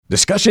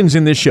Discussions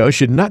in this show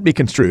should not be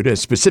construed as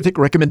specific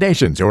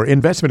recommendations or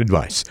investment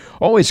advice.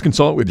 Always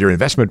consult with your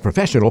investment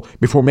professional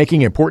before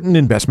making important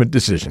investment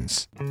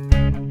decisions.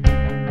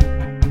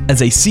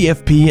 As a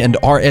CFP and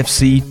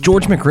RFC,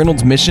 George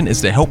McReynolds' mission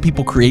is to help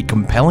people create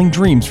compelling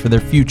dreams for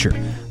their future,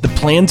 the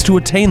plans to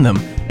attain them,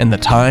 and the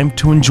time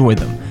to enjoy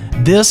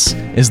them. This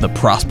is the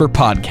Prosper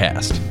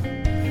Podcast.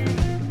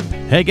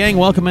 Hey gang,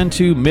 welcome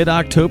into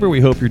mid-October.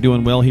 We hope you're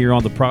doing well here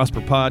on the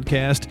Prosper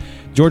Podcast.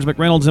 George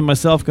McReynolds and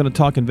myself going to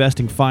talk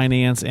investing,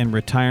 finance, and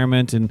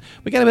retirement. And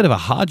we got a bit of a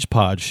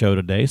hodgepodge show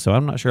today, so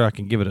I'm not sure I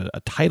can give it a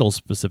title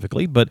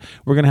specifically, but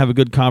we're going to have a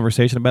good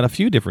conversation about a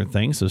few different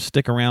things. So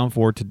stick around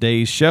for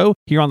today's show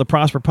here on the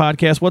Prosper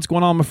Podcast. What's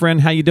going on, my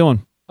friend? How you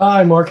doing?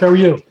 Hi, Mark. How are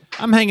you?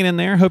 I'm hanging in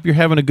there. Hope you're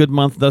having a good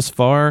month thus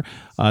far.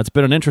 It's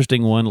been an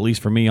interesting one, at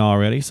least for me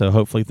already, so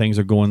hopefully things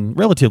are going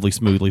relatively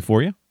smoothly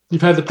for you.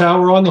 You've had the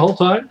power on the whole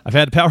time? I've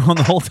had power on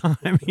the whole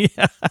time,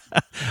 yeah.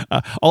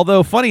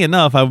 Although, funny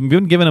enough, I've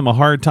been giving him a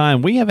hard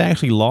time. We have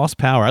actually lost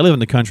power. I live in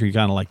the country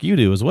kind of like you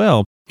do as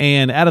well.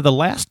 And out of the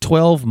last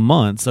 12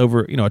 months,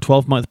 over a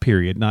 12-month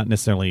period, not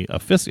necessarily a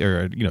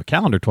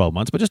calendar 12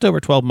 months, but just over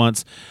 12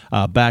 months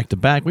back to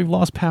back, we've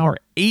lost power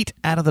 8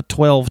 out of the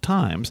 12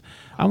 times.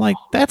 I'm like,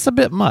 that's a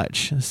bit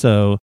much.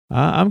 So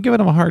I'm giving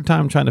them a hard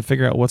time trying to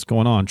figure out what's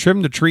going on.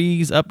 Trim the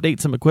trees, update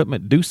some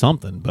equipment, do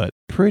something, but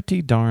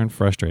pretty darn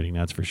frustrating,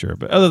 that's for sure.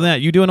 But other than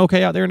that, you doing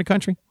okay out there in the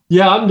country?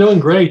 Yeah, I'm doing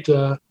great.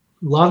 A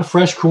lot of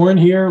fresh corn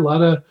here, a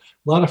lot of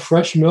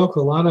fresh milk,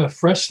 a lot of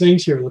fresh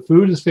things here. The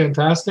food is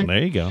fantastic.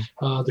 There you go.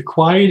 The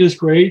quiet is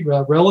great.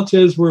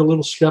 Relatives were a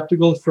little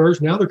skeptical at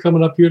first. Now they're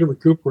coming up here to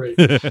recuperate.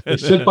 They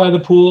sit by the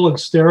pool and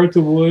stare at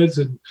the woods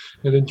and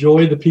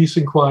enjoy the peace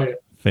and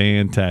quiet.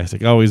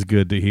 Fantastic. Always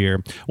good to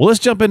hear. Well,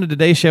 let's jump into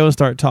today's show and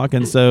start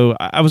talking. So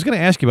I was going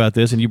to ask you about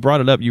this, and you brought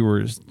it up. You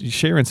were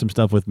sharing some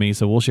stuff with me,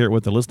 so we'll share it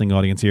with the listening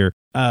audience here.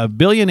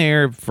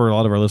 Billionaire, for a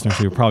lot of our listeners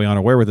who probably aren't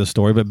aware with this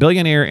story, but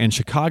billionaire and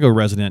Chicago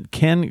resident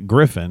Ken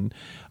Griffin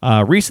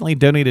recently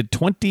donated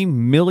 $20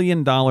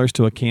 million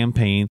to a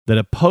campaign that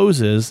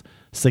opposes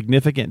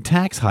significant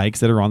tax hikes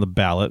that are on the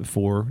ballot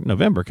for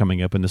November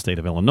coming up in the state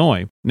of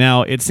Illinois.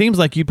 Now, it seems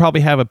like you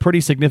probably have a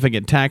pretty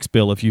significant tax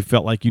bill if you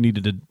felt like you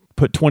needed to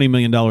put $20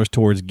 million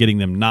towards getting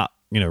them not,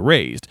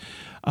 raised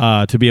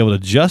to be able to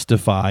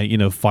justify,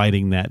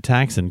 fighting that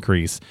tax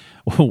increase.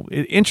 Well,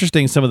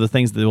 interesting, some of the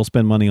things that they'll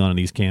spend money on in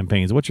these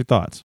campaigns. What's your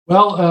thoughts?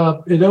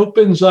 Well, it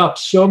opens up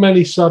so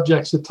many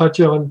subjects that touch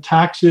on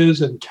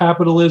taxes and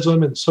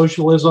capitalism and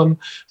socialism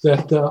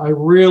that I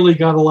really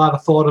got a lot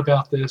of thought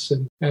about this,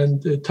 and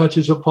it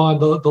touches upon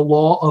the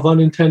law of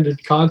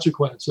unintended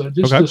consequence.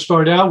 To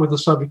start out with the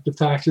subject of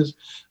taxes,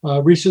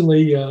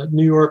 recently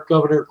New York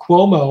Governor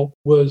Cuomo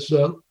was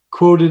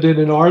quoted in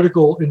an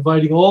article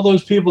inviting all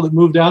those people that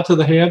moved out to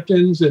the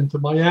Hamptons and to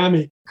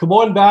Miami, come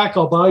on back,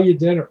 I'll buy you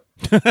dinner.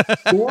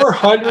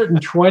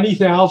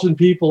 420,000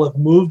 people have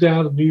moved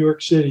out of New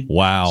York City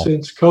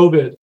since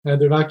COVID, and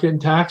they're not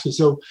getting taxes.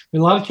 So in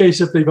a lot of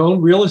cases, if they've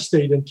owned real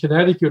estate in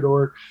Connecticut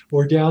or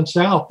down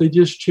south, they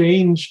just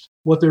changed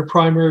what their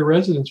primary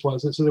residence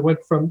was. And so they went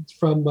from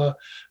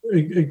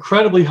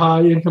incredibly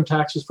high income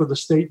taxes for the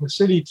state and the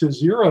city to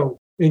zero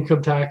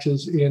income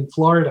taxes in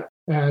Florida.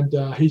 And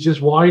he's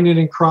just whining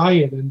and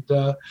crying. And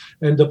de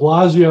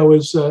Blasio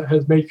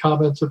has made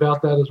comments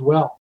about that as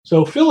well.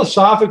 So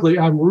philosophically,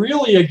 I'm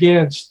really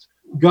against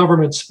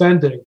government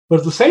spending. But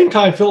at the same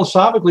time,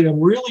 philosophically, I'm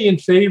really in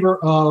favor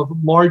of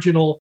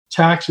marginal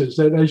taxes,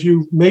 that as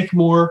you make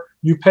more,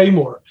 you pay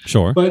more.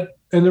 Sure.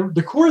 And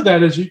the core of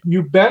that is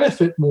you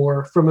benefit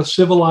more from a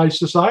civilized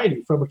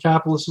society, from a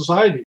capitalist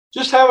society.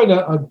 Just having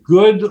a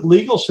good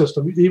legal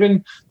system,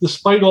 even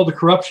despite all the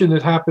corruption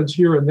that happens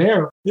here and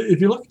there. If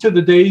you look to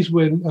the days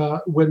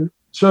when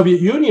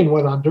Soviet Union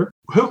went under,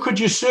 who could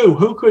you sue?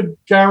 Who could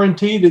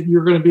guarantee that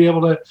you're going to be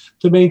able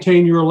to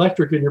maintain your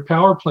electric and your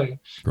power plant?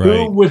 Right.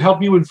 Who would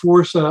help you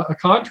enforce a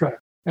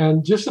contract?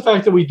 And just the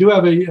fact that we do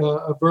have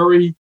a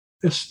very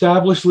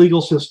established legal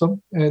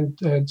system and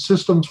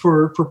systems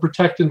for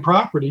protecting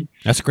property.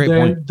 That's a great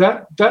point.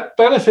 That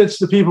benefits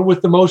the people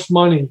with the most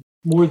money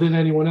more than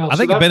anyone else. I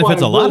think it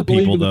benefits a lot of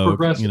people, though.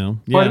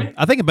 Yeah.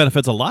 I think it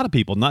benefits a lot of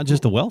people, not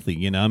just the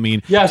wealthy. I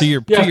mean, yes, to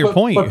your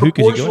point, but who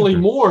could you go proportionally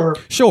after? more?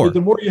 Sure. The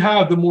more you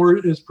have, the more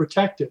is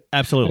protected.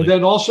 Absolutely. And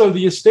then also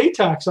the estate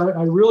tax.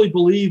 I really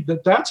believe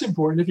that that's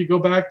important. If you go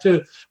back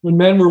to when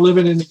men were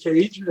living in the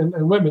cage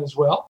and women as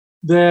well,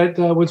 that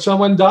when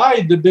someone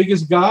died, the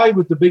biggest guy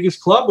with the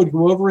biggest club would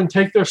go over and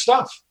take their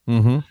stuff.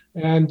 Mm-hmm.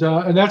 And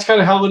that's kind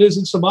of how it is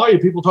in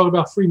Somalia. People talk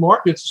about free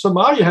markets.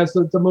 Somalia has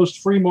the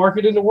most free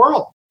market in the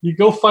world. You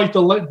go fight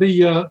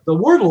the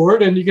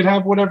warlord, and you can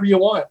have whatever you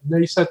want. And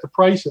they set the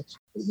prices.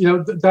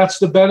 That's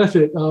the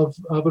benefit of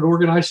an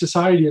organized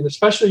society, and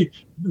especially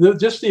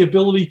just the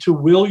ability to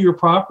will your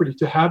property,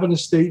 to have an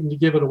estate, and to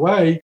give it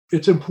away.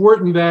 It's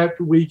important that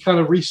we kind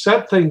of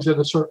reset things at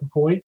a certain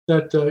point.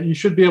 That you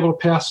should be able to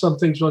pass some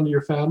things on to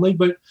your family,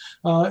 but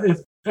if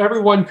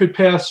everyone could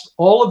pass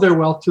all of their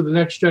wealth to the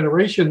next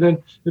generation,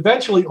 then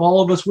eventually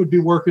all of us would be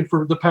working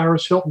for the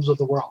Paris Hiltons of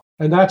the world,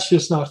 and that's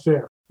just not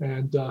fair.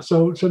 And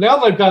so now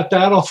that I've got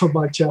that off of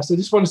my chest, I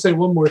just want to say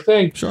one more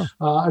thing. Sure.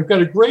 I've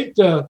got a great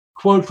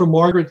quote from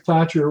Margaret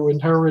Thatcher when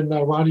her and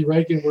Ronnie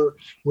Reagan were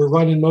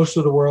running most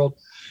of the world.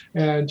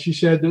 And she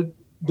said that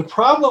the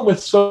problem with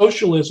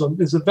socialism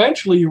is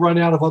eventually you run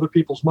out of other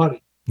people's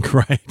money.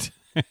 Right.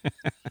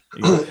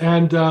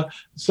 And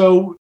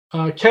so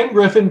Ken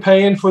Griffin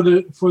paying for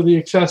the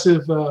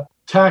excessive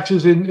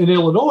taxes in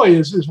Illinois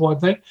is one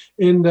thing.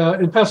 In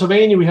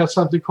Pennsylvania, we have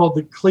something called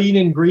the Clean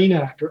and Green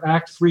Act, or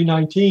Act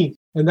 319.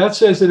 And that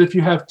says that if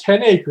you have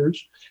 10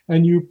 acres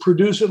and you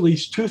produce at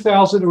least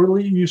 $2,000, or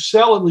you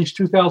sell at least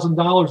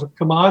 $2,000 of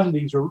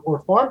commodities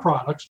or farm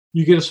products,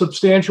 you get a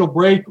substantial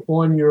break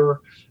on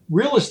your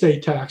real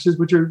estate taxes,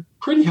 which are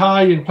pretty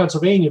high in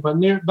Pennsylvania, but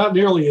not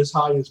nearly as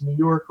high as New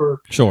York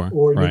or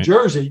New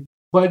Jersey.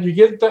 But you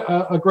get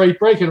a great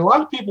break. And a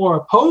lot of people are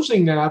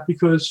opposing that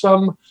because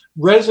some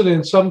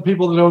residents, some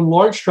people that own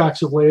large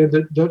tracts of land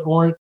that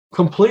aren't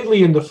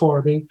completely into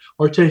farming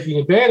are taking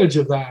advantage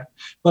of that.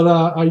 But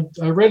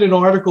I read an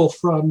article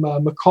from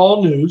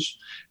McCall News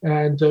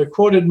and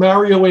quoted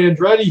Mario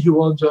Andretti,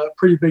 who owns a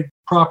pretty big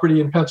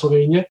property in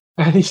Pennsylvania.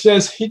 And he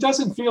says he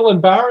doesn't feel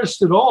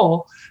embarrassed at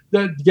all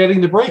that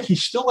getting the break. He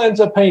still ends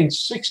up paying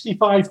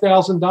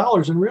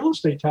 $65,000 in real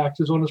estate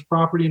taxes on his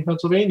property in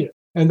Pennsylvania.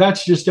 And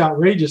that's just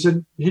outrageous.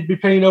 And he'd be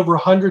paying over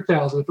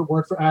 $100,000 if it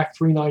weren't for Act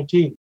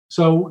 319.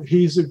 So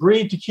he's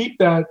agreed to keep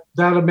that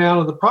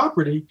amount of the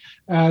property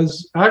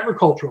as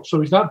agricultural.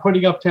 So he's not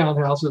putting up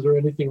townhouses or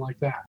anything like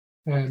that.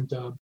 And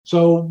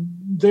so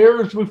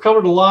we've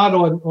covered a lot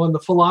on the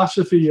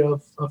philosophy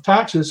of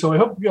taxes. So I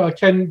hope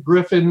Ken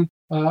Griffin,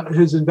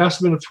 his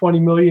investment of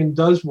 $20 million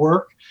does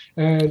work.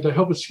 And I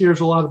hope it scares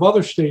a lot of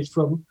other states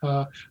from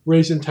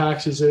raising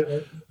taxes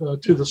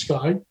to the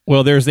sky.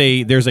 Well, there's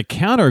a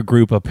counter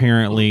group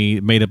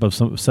apparently made up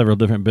of several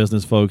different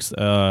business folks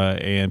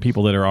and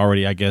people that are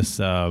already, I guess,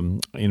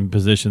 in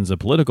positions of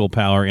political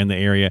power in the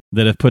area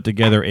that have put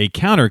together a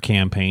counter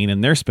campaign,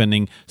 and they're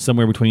spending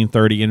somewhere between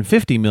 $30 and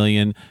 $50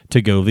 million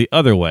to go the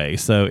other way.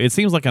 So it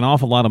seems like an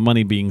awful lot of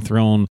money being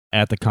thrown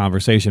at the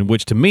conversation,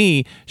 which to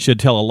me should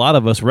tell a lot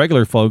of us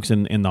regular folks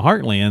in the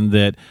heartland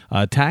that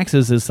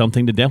taxes is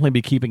something to definitely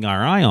be keeping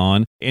our eye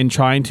on and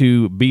trying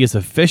to be as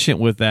efficient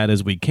with that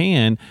as we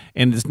can.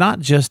 And it's not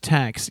just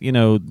tax,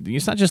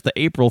 it's not just the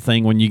April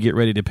thing when you get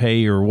ready to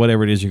pay or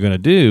whatever it is you're going to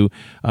do.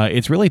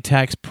 It's really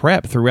tax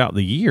prep throughout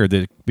the year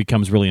that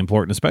becomes really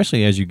important,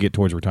 especially as you get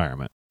towards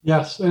retirement.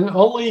 Yes, and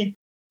only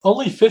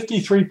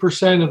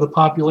 53% of the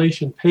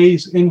population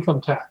pays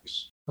income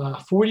tax.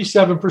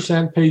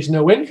 47% pays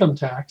no income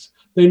tax.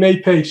 They may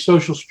pay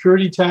Social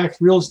Security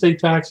tax, real estate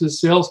taxes,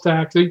 sales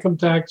tax, income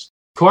tax,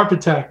 carpet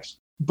tax.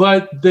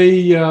 But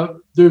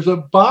there's a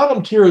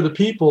bottom tier of the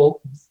people,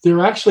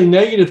 they're actually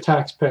negative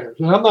taxpayers.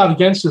 And I'm not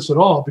against this at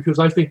all because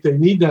I think they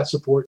need that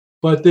support.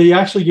 But they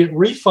actually get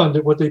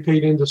refunded what they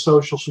paid into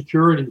Social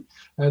Security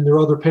and their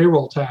other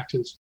payroll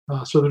taxes.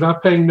 So they're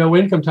not paying no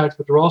income tax,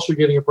 but they're also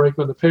getting a break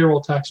on the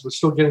payroll tax, but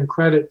still getting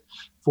credit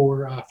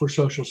for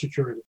Social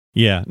Security.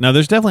 Yeah. Now,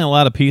 there's definitely a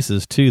lot of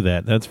pieces to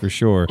that. That's for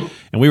sure.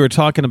 And we were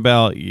talking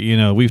about,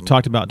 we've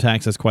talked about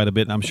taxes quite a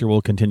bit, and I'm sure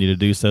we'll continue to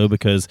do so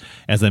because,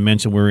 as I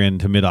mentioned, we're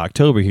into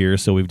mid-October here,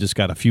 so we've just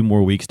got a few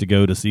more weeks to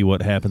go to see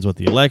what happens with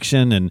the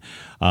election. And,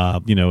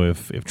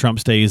 if Trump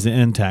stays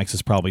in,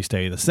 taxes probably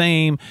stay the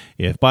same.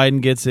 If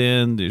Biden gets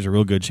in, there's a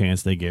real good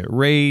chance they get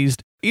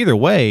raised. Either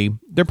way,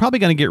 they're probably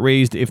going to get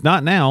raised, if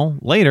not now,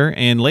 later.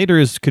 And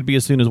later could be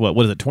as soon as what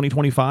is it,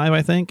 2025,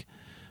 I think?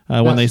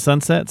 When they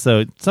sunset. So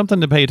it's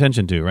something to pay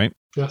attention to, right?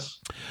 Yes.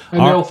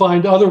 And they'll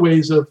find other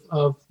ways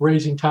of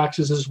raising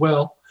taxes as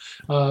well.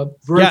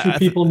 Very few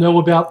people know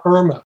about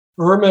IRMA.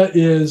 IRMA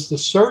is the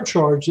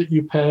surcharge that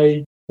you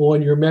pay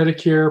on your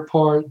Medicare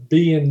Part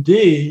B and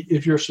D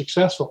if you're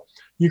successful.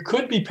 You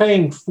could be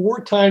paying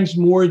 4 times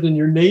more than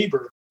your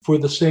neighbor for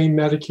the same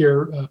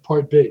Medicare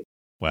Part B.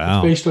 Wow.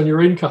 It's based on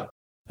your income.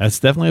 That's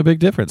definitely a big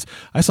difference.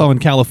 I saw in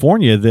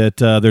California that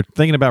they're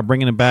thinking about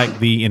bringing back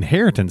the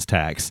inheritance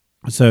tax.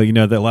 So,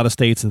 that a lot of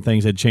states and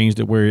things had changed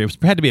it where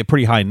it had to be a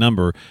pretty high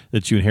number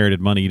that you inherited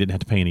money. You didn't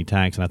have to pay any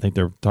tax. And I think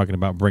they're talking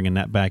about bringing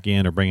that back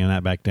in or bringing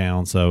that back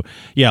down. So,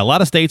 yeah, a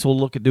lot of states will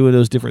look at doing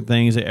those different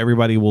things.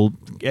 Everybody will,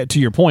 to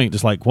your point,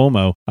 just like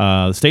Cuomo,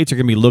 the states are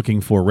going to be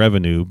looking for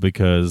revenue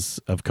because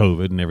of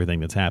COVID and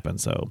everything that's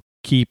happened. So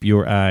keep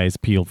your eyes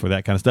peeled for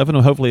that kind of stuff. And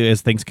hopefully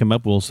as things come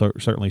up, we'll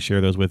certainly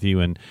share those with you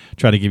and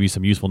try to give you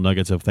some useful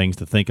nuggets of things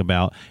to think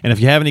about. And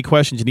if you have any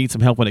questions, you need some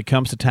help when it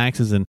comes to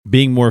taxes and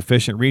being more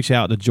efficient, reach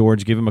out to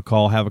George, give him a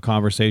call, have a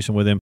conversation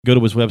with him. Go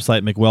to his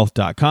website,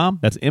 mcwealth.com.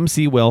 That's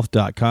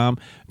mcwealth.com.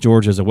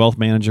 George is a wealth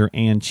manager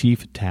and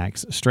chief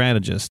tax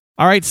strategist.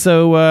 All right,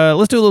 so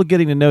let's do a little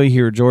getting to know you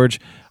here, George.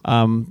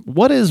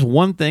 What is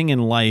one thing in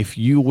life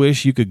you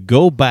wish you could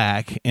go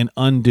back and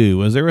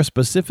undo? Is there a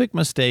specific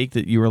mistake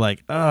that you were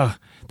like,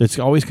 that's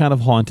always kind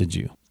of haunted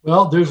you?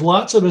 Well, there's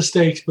lots of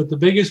mistakes, but the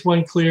biggest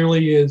one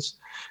clearly is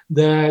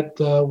that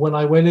when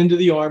I went into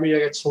the Army, I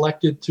got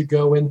selected to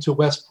go into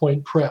West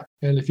Point Prep.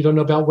 And if you don't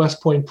know about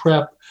West Point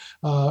Prep,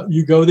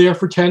 you go there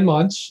for 10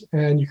 months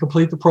and you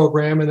complete the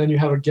program, and then you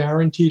have a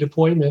guaranteed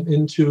appointment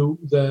into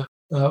the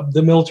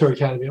military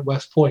academy at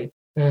West Point.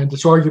 And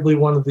it's arguably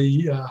one of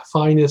the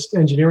finest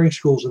engineering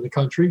schools in the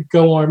country.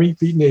 Go Army,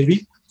 beat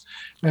Navy.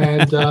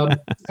 And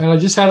I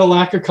just had a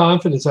lack of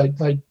confidence. I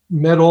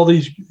met all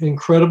these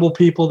incredible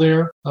people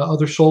there,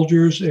 other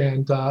soldiers,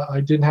 and I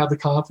didn't have the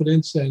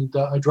confidence, and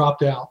I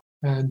dropped out,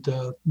 and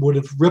would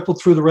have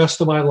rippled through the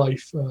rest of my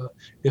life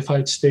if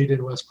I'd stayed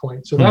in West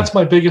Point. So that's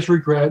my biggest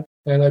regret,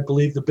 and I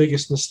believe the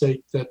biggest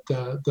mistake that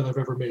I've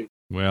ever made.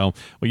 Well,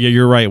 yeah,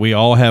 you're right. We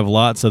all have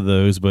lots of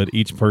those, but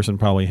each person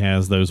probably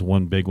has that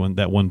one big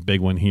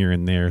one here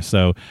and there.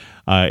 So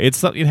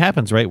it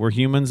happens, right? We're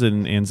humans,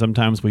 and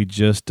sometimes we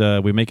just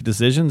we make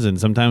decisions, and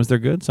sometimes they're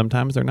good,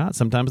 sometimes they're not,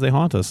 sometimes they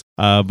haunt us.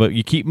 But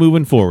you keep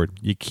moving forward.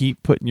 You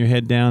keep putting your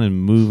head down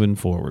and moving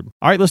forward.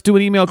 All right, let's do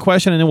an email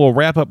question, and then we'll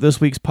wrap up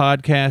this week's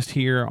podcast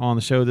here on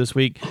the show this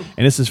week.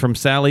 And this is from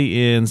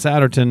Sally in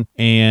Souderton,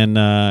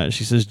 and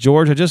she says,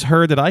 George, I just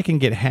heard that I can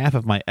get half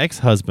of my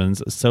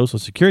ex-husband's Social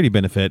Security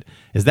benefit.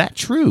 Is that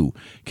true?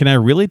 Can I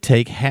really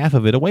take half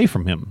of it away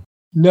from him?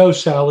 No,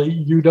 Sally,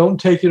 you don't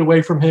take it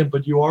away from him,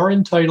 but you are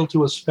entitled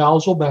to a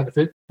spousal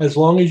benefit as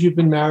long as you've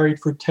been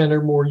married for 10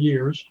 or more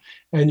years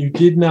and you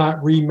did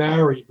not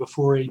remarry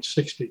before age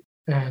 60.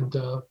 And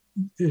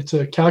it's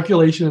a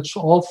calculation. It's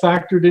all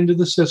factored into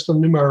the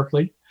system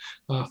numerically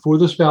for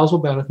the spousal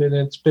benefit,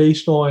 and it's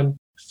based on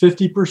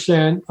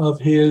 50% of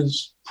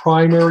his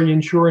primary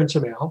insurance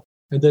amount.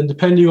 And then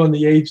depending on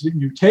the age that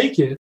you take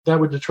it, that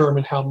would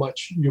determine how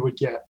much you would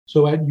get.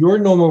 So at your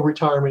normal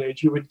retirement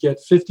age, you would get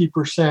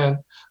 50%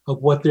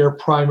 of what their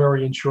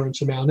primary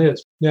insurance amount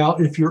is. Now,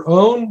 if your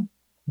own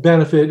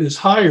benefit is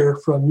higher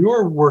from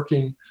your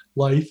working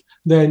life,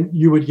 then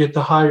you would get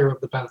the higher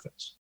of the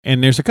benefits.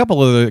 And there's a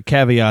couple of other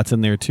caveats in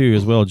there too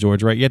as well,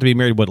 George, right? You have to be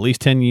married, at least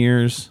 10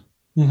 years?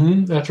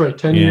 Mm-hmm, that's right,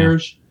 10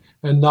 years,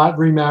 and not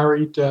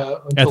remarried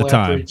until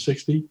after age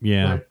 60.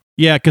 Yeah. Right.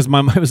 Yeah, because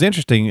it was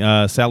interesting,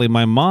 Sally.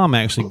 My mom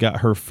actually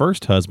got her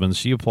first husband.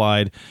 She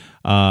applied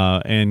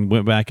and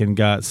went back and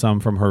got some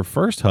from her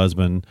first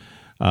husband,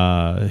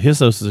 his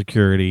Social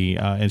Security,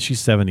 and she's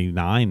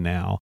 79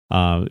 now.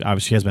 Obviously,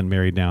 she has been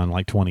married now in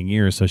like 20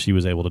 years, so she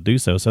was able to do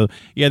so. So,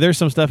 yeah, there's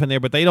some stuff in there,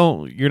 but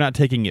you're not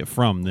taking it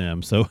from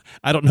them. So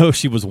I don't know if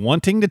she was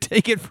wanting to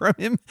take it from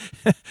him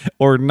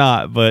or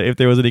not, but if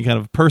there was any kind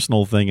of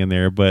personal thing in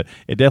there, but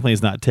it definitely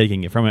is not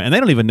taking it from him. And they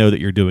don't even know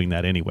that you're doing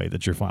that anyway,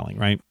 that you're filing,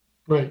 right?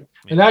 Right.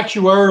 And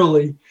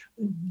actuarially,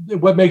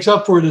 what makes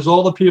up for it is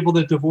all the people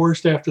that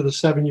divorced after the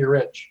 7-year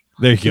itch.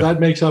 There you go. That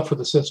makes up for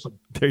the system.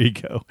 There you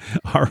go.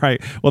 All right.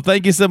 Well,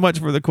 thank you so much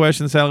for the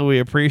question, Sally. We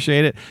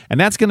appreciate it. And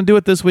that's going to do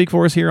it this week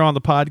for us here on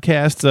the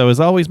podcast. So as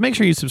always, make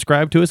sure you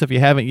subscribe to us if you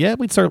haven't yet.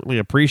 We'd certainly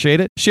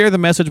appreciate it. Share the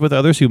message with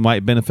others who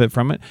might benefit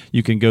from it.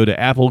 You can go to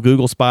Apple,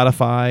 Google,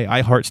 Spotify,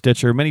 iHeart,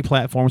 Stitcher, many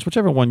platforms,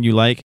 whichever one you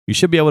like. You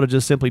should be able to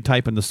just simply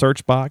type in the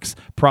search box,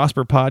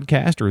 Prosper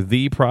Podcast or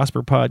The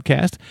Prosper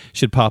Podcast.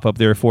 Should pop up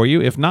there for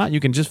you. If not, you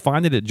can just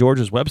find it at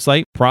George's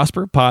website,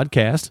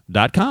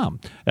 prosperpodcast.com.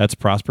 That's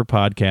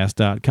prosperpodcast.com.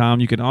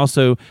 You can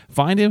also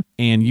find him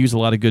and use a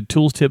lot of good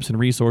tools, tips, and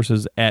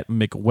resources at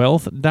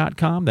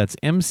mcwealth.com. That's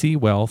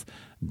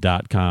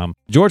mcwealth.com.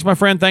 George, my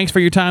friend, thanks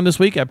for your time this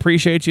week. I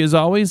appreciate you as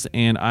always,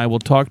 and I will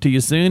talk to you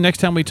soon. Next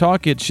time we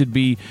talk, it should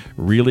be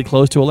really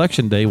close to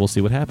Election Day. We'll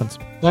see what happens.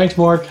 Thanks,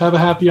 Mark. Have a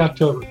happy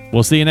October.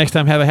 We'll see you next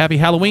time. Have a happy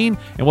Halloween,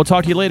 and we'll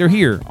talk to you later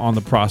here on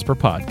the Prosper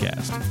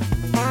Podcast.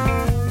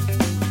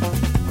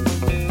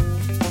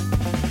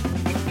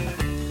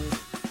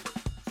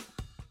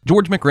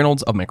 George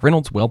McReynolds of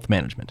McReynolds Wealth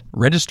Management,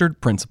 registered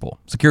principal.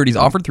 Securities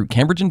offered through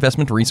Cambridge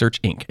Investment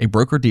Research, Inc., a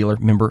broker-dealer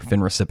member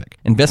FINRA SIPC.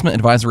 Investment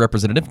advisor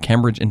representative,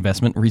 Cambridge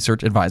Investment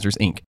Research Advisors,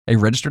 Inc., a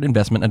registered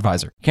investment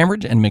advisor.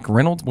 Cambridge and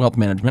McReynolds Wealth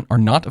Management are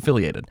not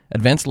affiliated.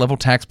 Advanced level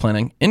tax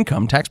planning,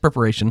 income tax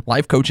preparation,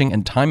 life coaching,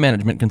 and time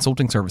management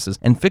consulting services,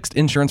 and fixed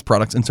insurance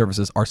products and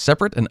services are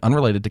separate and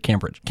unrelated to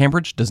Cambridge.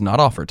 Cambridge does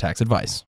not offer tax advice.